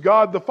Jesus is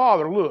God the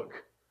Father. Look,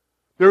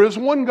 there is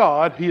one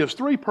God. He is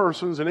three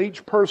persons and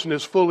each person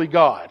is fully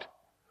God.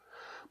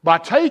 By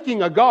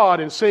taking a God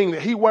and saying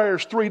that He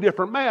wears three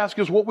different masks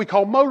is what we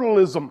call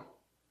modalism.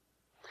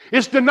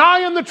 It's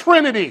denying the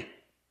Trinity.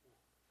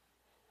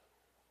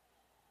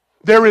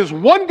 There is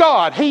one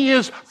God. He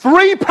is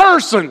three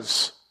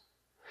persons.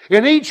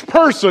 And each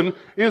person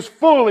is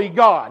fully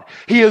God.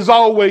 He has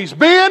always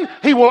been.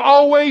 He will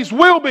always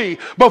will be.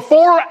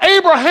 Before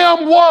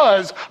Abraham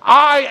was,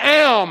 I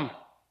am.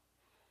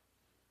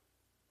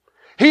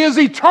 He is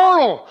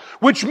eternal,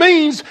 which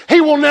means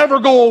He will never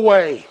go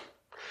away.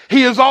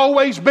 He has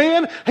always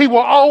been. He will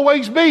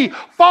always be.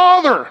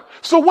 Father.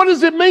 So what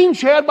does it mean,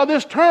 Chad, by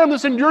this term,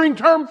 this enduring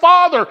term,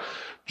 Father?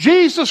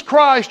 Jesus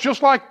Christ,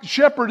 just like the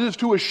shepherd is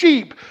to a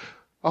sheep,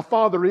 a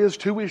father is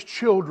to his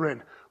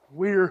children.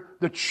 We're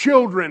the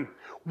children.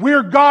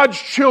 We're God's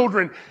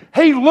children.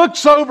 He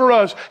looks over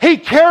us. He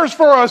cares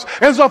for us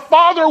as a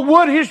father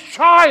would his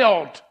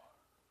child.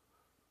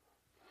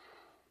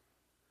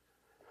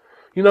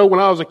 You know, when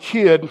I was a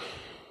kid,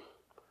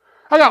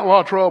 I got in a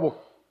lot of trouble.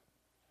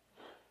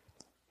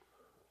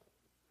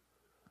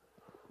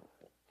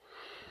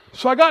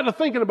 So I got to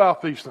thinking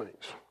about these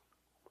things.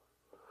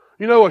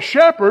 You know, a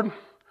shepherd,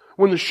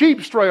 when the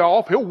sheep stray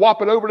off, he'll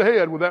whop it over the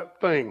head with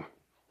that thing,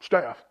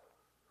 staff.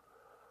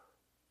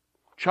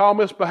 Child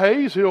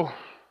misbehaves,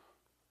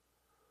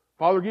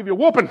 father give you a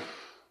whooping.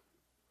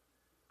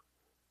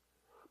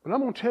 But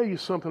I'm going to tell you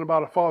something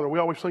about a father. We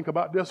always think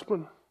about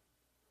discipline.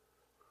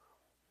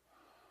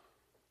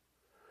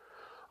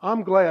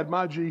 I'm glad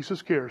my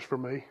Jesus cares for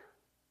me.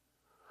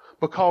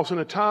 Because in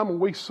a time when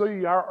we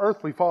see our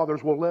earthly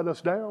fathers will let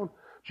us down,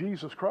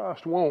 Jesus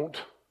Christ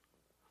won't.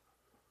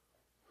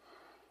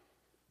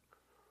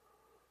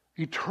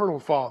 Eternal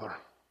Father.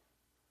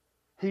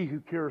 He who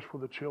cares for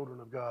the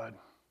children of God.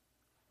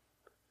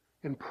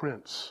 And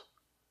Prince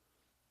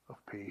of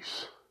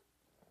Peace.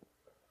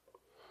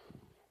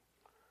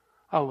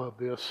 I love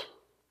this.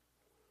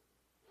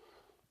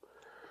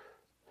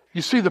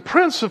 You see, the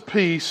Prince of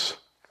Peace,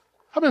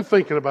 I've been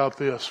thinking about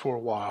this for a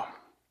while.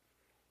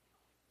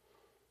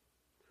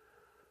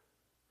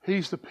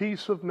 He's the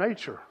peace of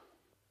nature.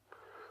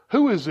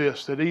 Who is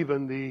this that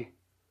even the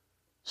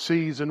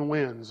seas and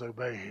winds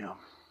obey Him?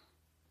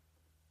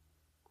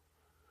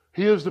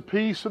 He is the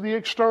peace of the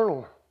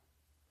external.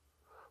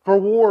 For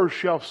wars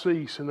shall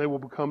cease and they will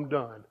become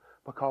done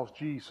because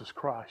Jesus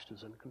Christ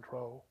is in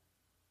control.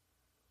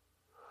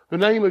 The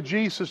name of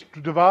Jesus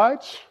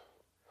divides,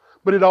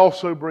 but it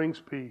also brings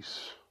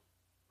peace.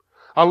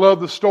 I love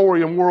the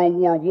story in World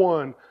War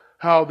I,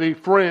 how the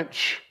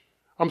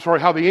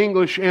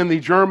English and the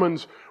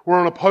Germans were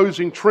on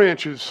opposing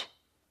trenches.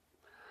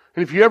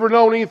 And if you ever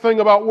known anything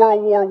about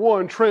World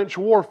War I, trench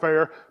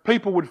warfare,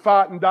 people would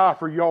fight and die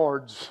for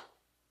yards.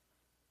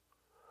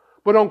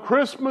 But on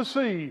Christmas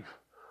Eve,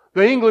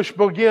 the English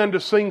began to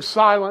sing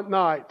Silent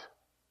Night.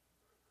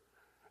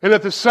 And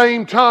at the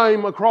same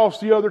time, across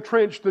the other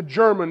trench, the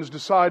Germans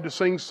decided to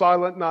sing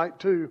Silent Night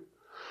too.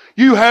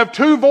 You have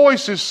two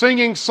voices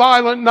singing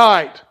Silent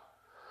Night.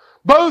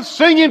 Both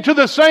singing to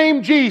the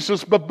same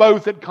Jesus, but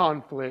both at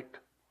conflict.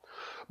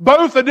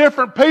 Both a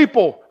different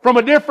people from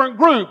a different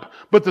group,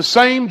 but the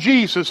same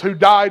Jesus who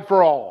died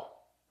for all.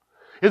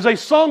 As they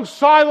sung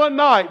Silent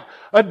Night,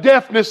 a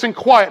deafness and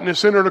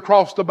quietness entered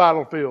across the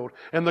battlefield,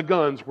 and the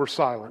guns were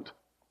silent.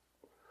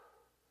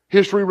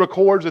 History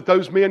records that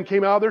those men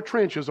came out of their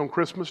trenches on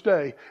Christmas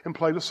Day and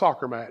played a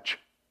soccer match.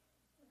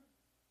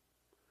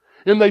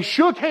 And they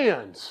shook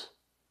hands.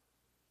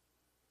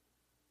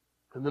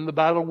 And then the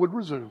battle would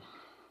resume.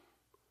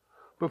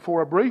 But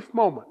for a brief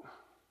moment,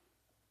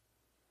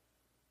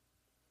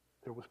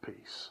 there was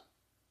peace.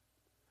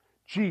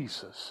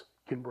 Jesus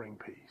can bring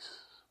peace.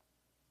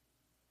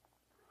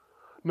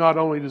 Not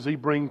only does He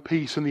bring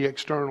peace in the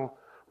external,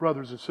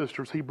 brothers and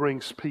sisters, He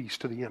brings peace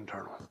to the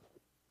internal.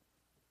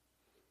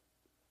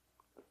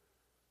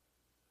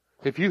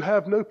 If you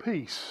have no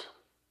peace,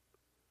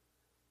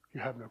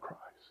 you have no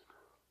Christ.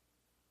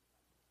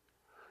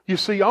 You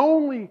see,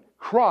 only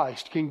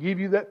Christ can give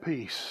you that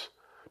peace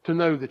to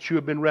know that you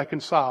have been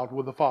reconciled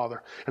with the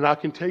Father. And I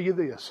can tell you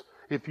this,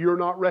 if you're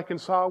not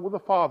reconciled with the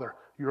Father,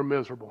 you're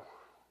miserable.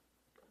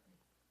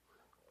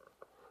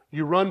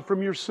 You run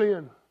from your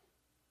sin.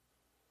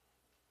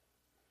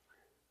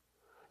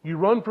 You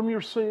run from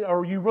your sin,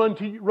 or you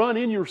run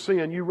in your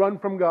sin. You run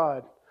from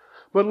God.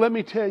 But let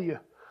me tell you,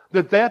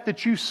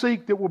 that you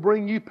seek that will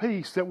bring you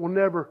peace, that will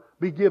never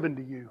be given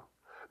to you.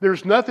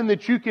 There's nothing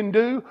that you can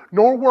do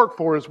nor work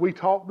for, as we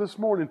talked this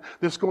morning,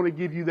 that's going to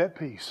give you that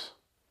peace.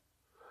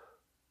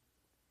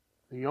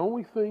 The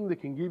only thing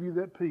that can give you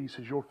that peace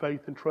is your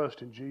faith and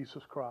trust in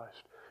Jesus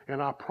Christ.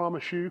 And I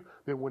promise you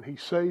that when He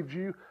saves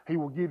you, He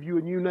will give you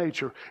a new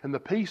nature. And the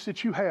peace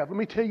that you have, let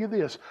me tell you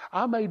this,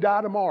 I may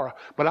die tomorrow,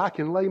 but I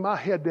can lay my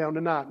head down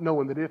tonight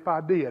knowing that if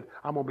I did,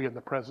 I'm going to be in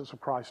the presence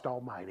of Christ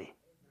Almighty.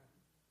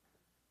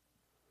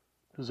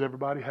 Does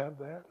everybody have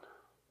that?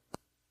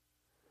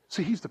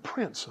 See, He's the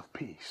Prince of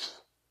Peace.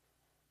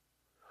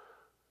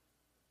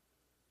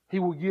 He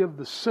will give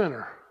the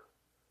sinner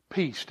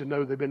peace to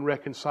know they've been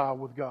reconciled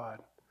with God.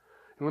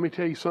 And let me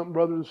tell you something,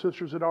 brothers and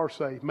sisters that are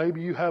saved.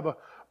 Maybe you have a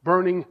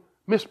burning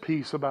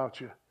mispeace about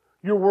you.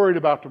 You're worried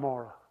about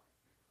tomorrow.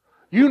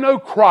 You know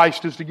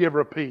Christ is the giver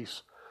of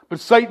peace,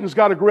 but Satan's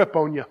got a grip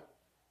on you.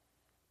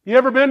 You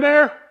ever been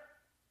there?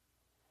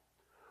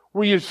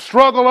 Where you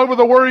struggle over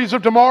the worries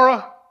of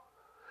tomorrow?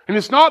 And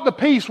it's not the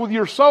peace with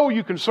your soul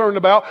you're concerned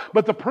about,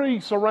 but the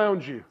peace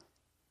around you.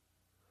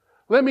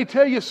 Let me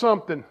tell you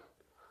something.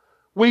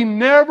 We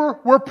never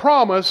were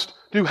promised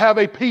to have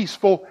a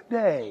peaceful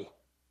day.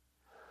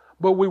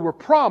 But we were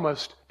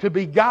promised to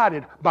be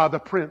guided by the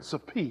Prince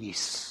of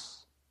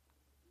Peace.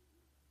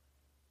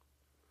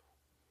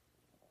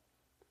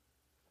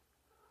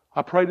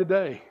 I pray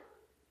today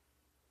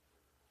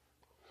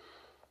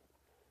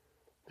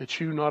that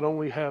you not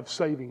only have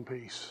saving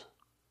peace,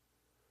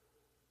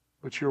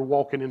 but you're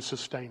walking in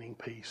sustaining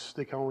peace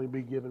that can only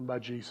be given by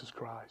Jesus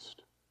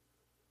Christ.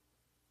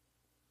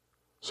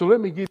 So let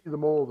me give you the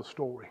moral of the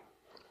story.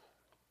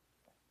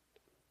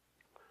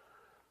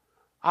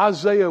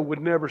 Isaiah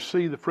would never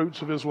see the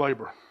fruits of his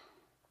labor.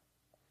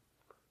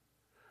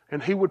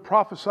 And he would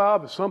prophesy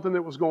of something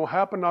that was going to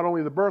happen, not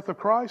only the birth of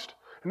Christ,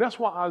 and that's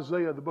why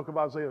Isaiah, the book of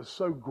Isaiah, is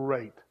so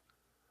great.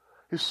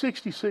 It's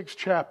 66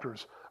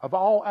 chapters of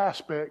all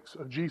aspects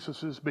of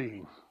Jesus'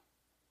 being.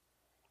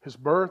 His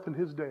birth and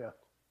His death.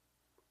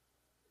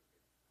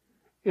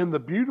 And the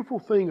beautiful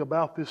thing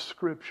about this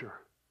scripture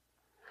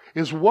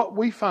is what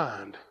we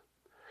find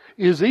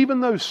is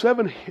even though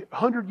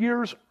 700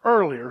 years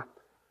earlier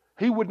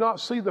he would not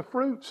see the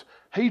fruits,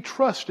 he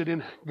trusted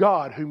in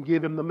God whom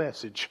gave him the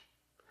message.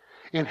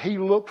 And he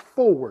looked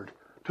forward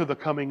to the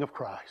coming of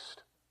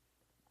Christ.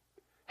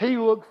 He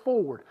looked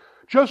forward,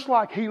 just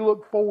like he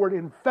looked forward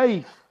in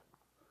faith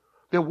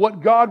that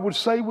what God would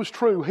say was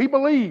true. He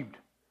believed.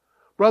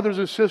 Brothers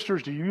and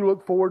sisters, do you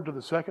look forward to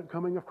the second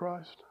coming of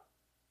Christ?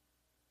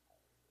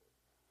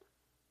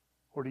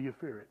 Or do you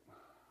fear it?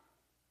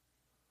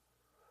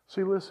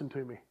 See, listen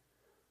to me.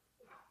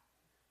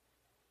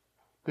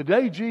 The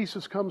day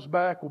Jesus comes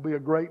back will be a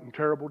great and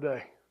terrible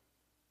day.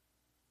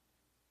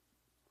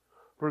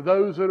 For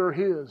those that are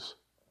His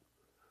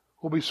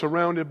will be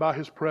surrounded by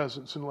His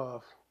presence and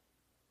love.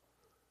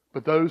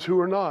 But those who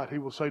are not, He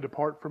will say,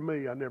 "Depart from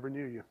me, I never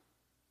knew you."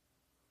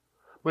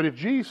 But if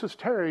Jesus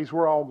tarries,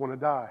 we're all going to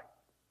die.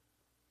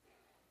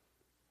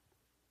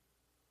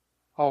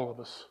 All of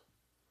us.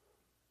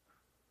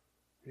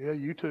 Yeah,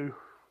 you too.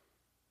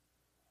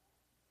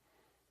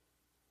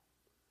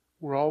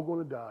 We're all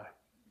going to die.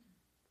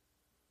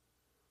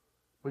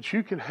 But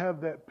you can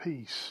have that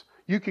peace.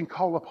 You can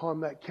call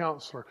upon that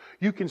counselor.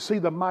 You can see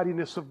the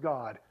mightiness of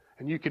God.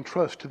 And you can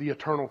trust to the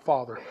eternal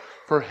Father.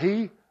 For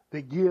He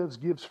that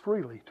gives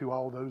freely to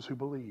all those who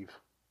believe.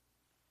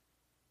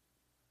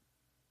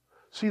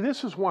 See,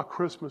 this is why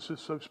Christmas is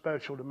so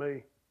special to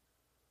me.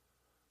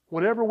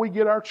 Whatever we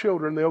get our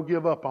children, they'll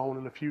give up on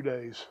in a few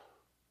days.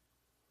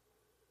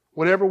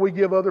 Whatever we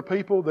give other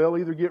people, they'll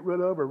either get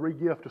rid of or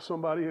re-gift to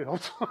somebody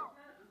else.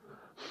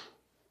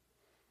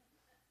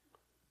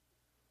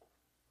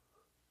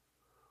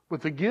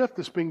 But the gift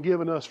that's been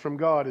given us from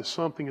God is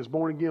something as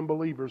born-again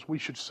believers we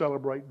should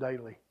celebrate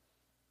daily.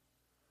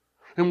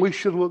 and we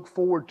should look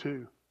forward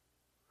to.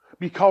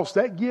 Because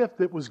that gift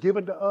that was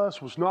given to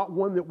us was not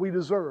one that we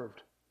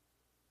deserved,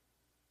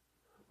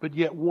 but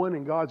yet one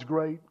in God's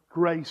great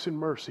grace and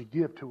mercy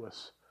give to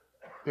us,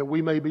 that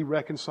we may be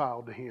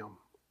reconciled to Him.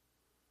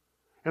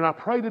 And I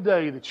pray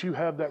today that you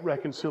have that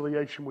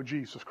reconciliation with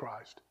Jesus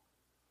Christ.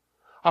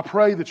 I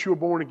pray that you're a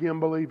born-again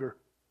believer.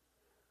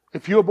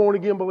 If you're a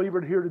born-again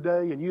believer here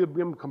today and you have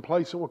been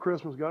complacent with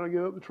Christmas, got to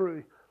get up the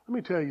tree, let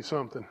me tell you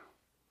something.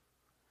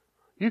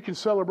 You can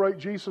celebrate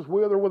Jesus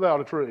with or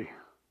without a tree.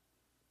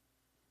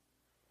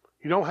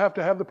 You don't have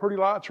to have the pretty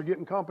lights or get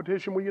in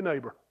competition with your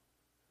neighbor.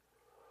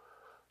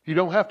 You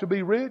don't have to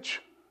be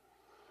rich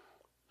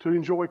to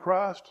enjoy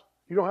Christ.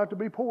 You don't have to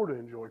be poor to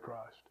enjoy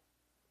Christ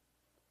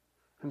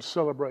and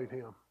celebrate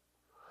Him.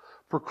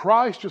 For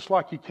Christ, just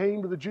like He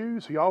came to the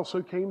Jews, He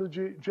also came to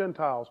the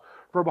Gentiles.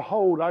 For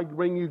behold, I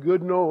bring you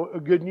good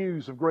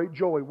news of great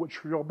joy, which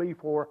shall be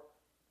for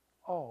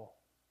all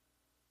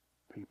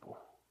people.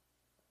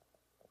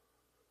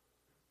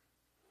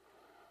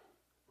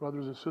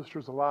 Brothers and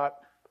sisters, the light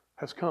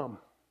has come.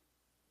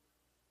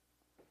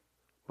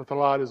 But the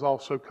light is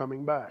also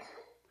coming back.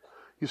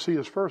 You see,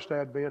 His first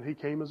advent, He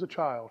came as a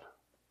child.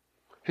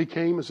 He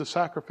came as a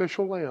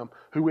sacrificial lamb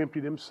who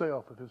emptied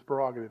Himself of His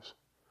prerogatives.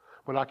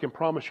 But I can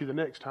promise you the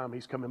next time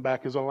He's coming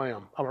back as a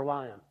lamb, or a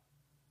lion.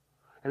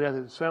 And at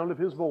the sound of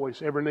His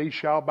voice, every knee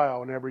shall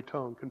bow and every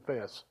tongue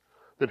confess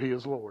that He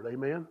is Lord.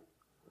 Amen?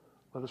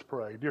 Let us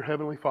pray. Dear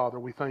Heavenly Father,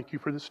 we thank You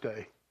for this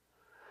day.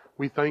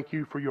 We thank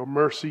You for Your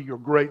mercy, Your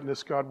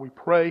greatness. God, we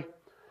pray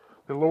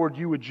that, Lord,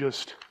 You would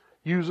just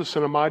use us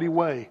in a mighty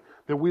way,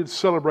 that we'd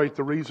celebrate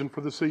the reason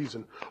for the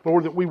season.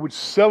 Lord, that we would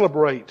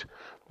celebrate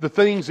the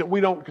things that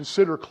we don't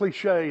consider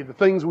cliche, the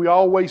things we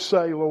always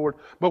say, Lord,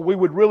 but we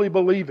would really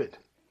believe it.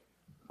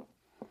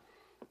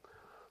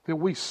 That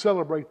we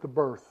celebrate the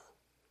birth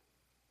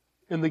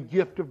and the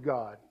gift of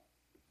God,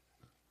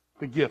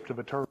 the gift of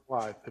eternal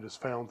life that is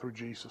found through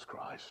Jesus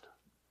Christ.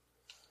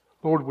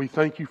 Lord, we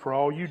thank You for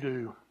all You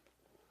do.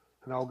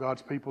 And all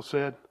God's people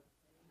said,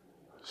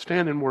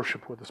 stand and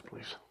worship with us,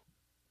 please.